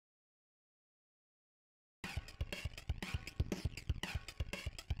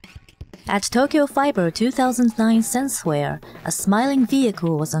At Tokyo Fiber 2009 Senseware, a smiling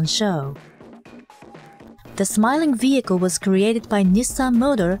vehicle was on show. The smiling vehicle was created by Nissan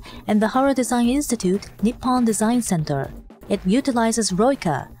Motor and the Hara Design Institute Nippon Design Center. It utilizes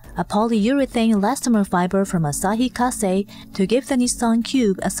Roika, a polyurethane elastomer fiber from Asahi Kasei, to give the Nissan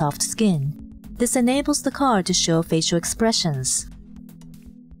Cube a soft skin. This enables the car to show facial expressions.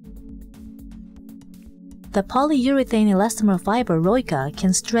 The polyurethane elastomer fiber Roika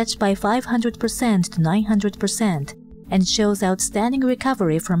can stretch by 500% to 900% and shows outstanding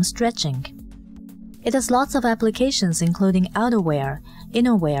recovery from stretching. It has lots of applications including outerwear,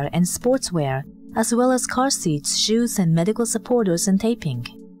 innerwear, and sportswear, as well as car seats, shoes, and medical supporters and taping.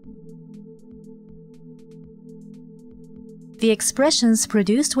 The expressions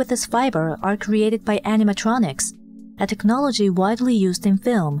produced with this fiber are created by animatronics, a technology widely used in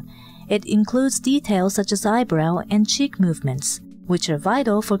film. It includes details such as eyebrow and cheek movements, which are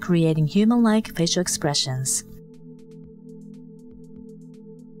vital for creating human-like facial expressions.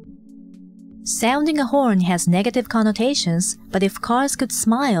 Sounding a horn has negative connotations, but if cars could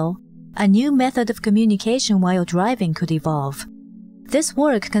smile, a new method of communication while driving could evolve. This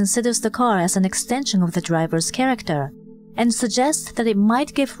work considers the car as an extension of the driver's character and suggests that it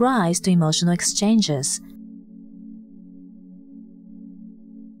might give rise to emotional exchanges.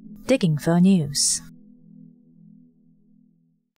 DigInfo News.